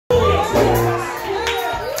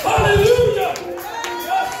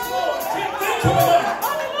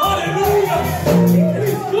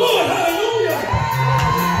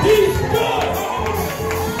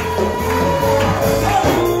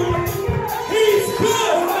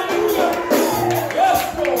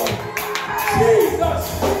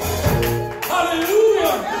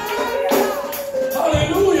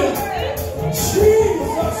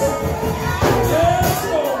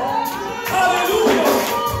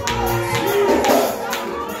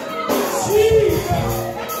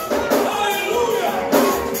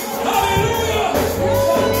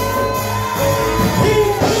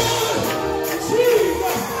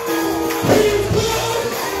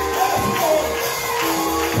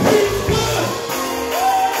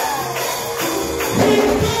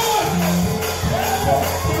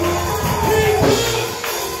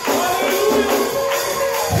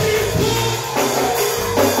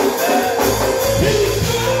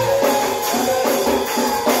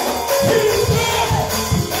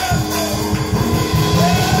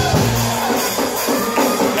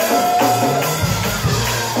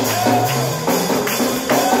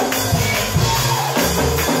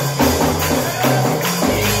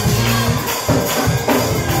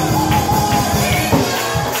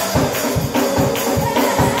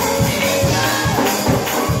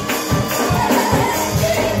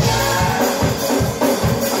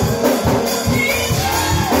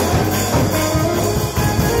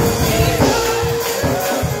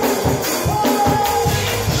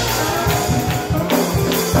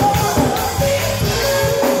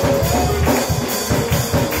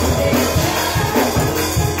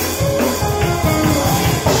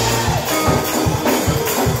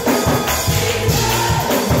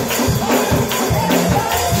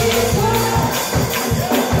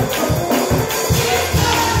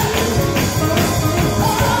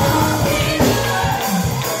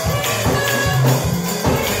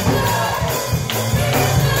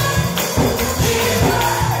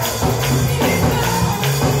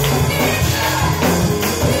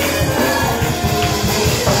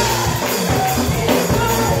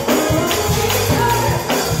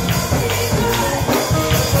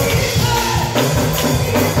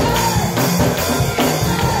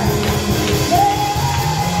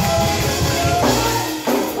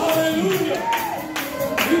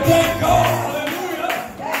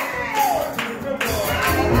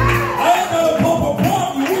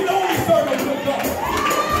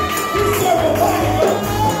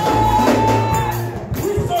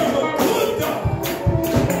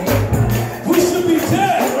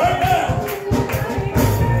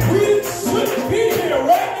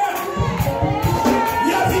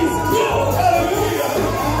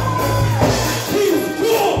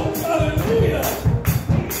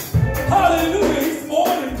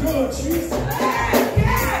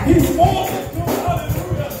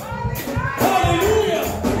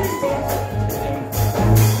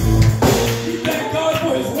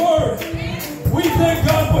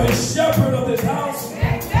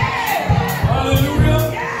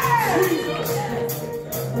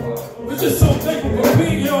just so thankful for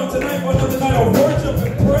being here on tonight for another night of worship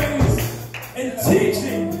and praise and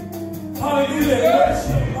teaching. Hallelujah. And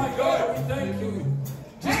worship. My God, we thank you.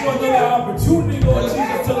 Just for another opportunity, Lord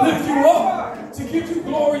Jesus, to lift you up, to give you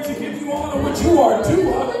glory, to give you honor, which you are due.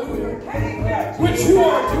 Hallelujah. Which you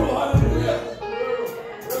are due. Hallelujah.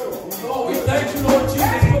 Lord, we thank you, Lord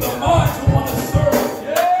Jesus, for the minds who want to serve.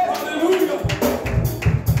 Hallelujah.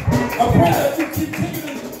 I pray that you continue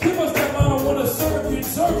to give us that mind who want to serve you and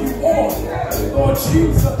serve you more. Lord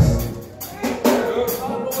Jesus.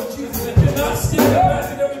 Lord Jesus, that you're not still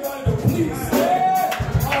asking everybody to please.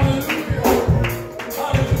 Hallelujah.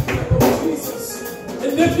 Hallelujah, Lord Jesus.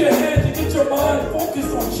 And lift your hands and get your mind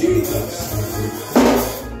focused on Jesus.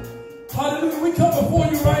 Hallelujah. We come before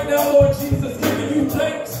you right now, Lord Jesus, giving you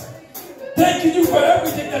thanks. Thanking you for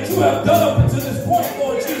everything that you have done up until this point,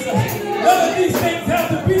 Lord Jesus. None of these things have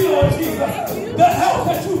to be, Lord Jesus. The health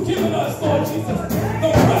that you've given us, Lord Jesus. The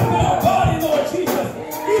breath in our body, Lord Jesus.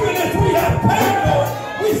 Even if we have pain, Lord,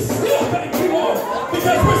 we still thank you, Lord,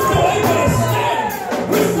 because we're still able to stand.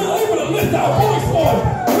 We're still able to lift our voice, Lord.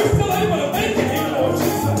 We're still able to make it here, Lord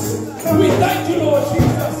Jesus. We thank you, Lord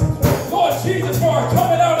Jesus. Lord Jesus, for our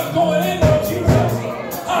coming out and going in, Lord Jesus.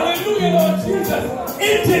 Hallelujah, Lord Jesus.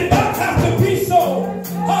 It did not have to be so.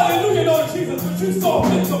 Hallelujah, Lord Jesus, but you saw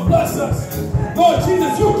fit to bless us. Lord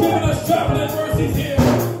Jesus, you've given us traveling mercies here.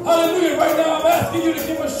 Hallelujah, right now I'm asking you to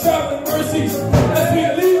give us traveling mercies as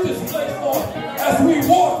we leave this place, Lord. As we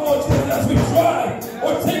walk, Lord Jesus, as we drive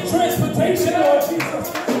or take transportation, Lord Jesus.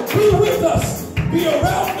 Be with us. Be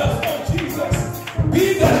around us, Lord Jesus.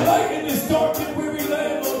 Be that light in this dark and weary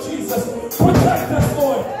land, Lord Jesus. Protect us,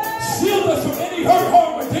 Lord. Shield us from any hurt,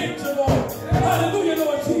 harm, or danger, Lord. Hallelujah,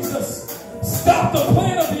 Lord Jesus. Stop the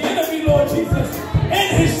plan of the enemy, Lord Jesus,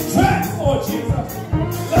 in his tracks, Lord Jesus.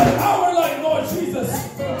 Let our light, Lord Jesus.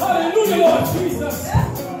 Hallelujah, Lord Jesus.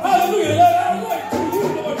 Hallelujah. Let our light to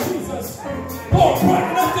you, Lord Jesus. Lord,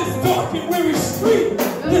 brighten up this dark and weary street,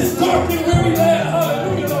 this dark and weary land.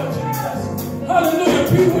 Hallelujah, Lord Jesus.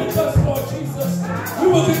 Hallelujah. Be with us, Lord Jesus. We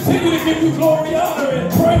will continue to give you glory, honor,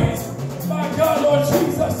 and praise. My God, Lord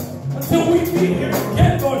Jesus, until we meet here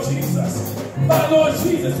again, Lord Jesus. My Lord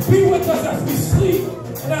Jesus, be with us as we sleep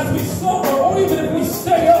and as we slumber, or even if we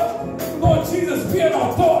stay up. Lord Jesus, be in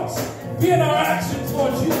our thoughts, be in our actions,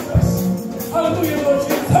 Lord Jesus. Hallelujah, Lord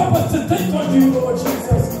Jesus. Help us to think on you, Lord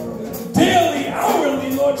Jesus. Daily,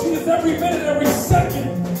 hourly, Lord Jesus, every minute, every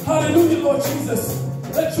second. Hallelujah, Lord Jesus.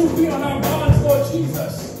 Let you be on our minds, Lord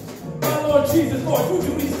Jesus. My Lord Jesus, Lord, you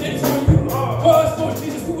do these things for you. For us, Lord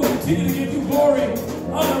Jesus, we will continue to give you glory,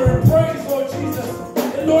 honor, and praise, Lord Jesus.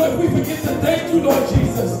 And Lord, if we forget to thank you, Lord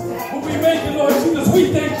Jesus, when we make it, Lord Jesus,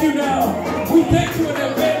 we thank you now. We thank you in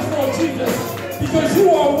advance, Lord Jesus, because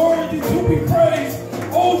you are worthy to be praised.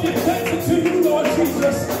 Oh, give thanks unto you, Lord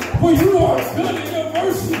Jesus, for you are good and your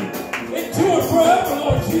mercy endure forever,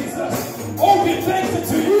 Lord Jesus. Oh, give thanks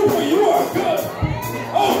unto you, for you are good.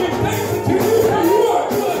 Oh, give thanks unto you, for you are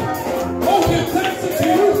good. Oh, give thanks unto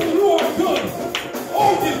you, for you are good.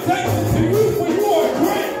 Oh, give thanks unto you, for you are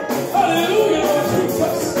great. Hallelujah, Lord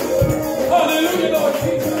Jesus. Hallelujah, Lord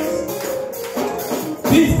Jesus.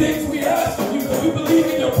 These things we ask of you, because we believe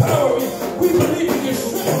in your power. We believe in your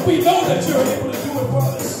strength. We know that you're able to do it for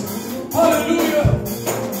us. Hallelujah.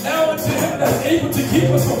 Now unto him that's able to keep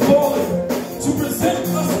us from falling, to present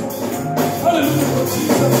us. Hallelujah, Lord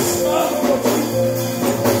Jesus. Smile, Lord Jesus.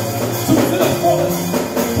 To present us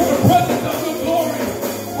for the presence of your glory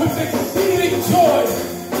with exceeding joy.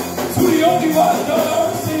 To the only wise God, our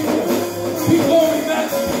Savior, be glory,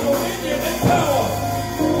 majesty, dominion, and power,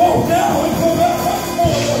 both now and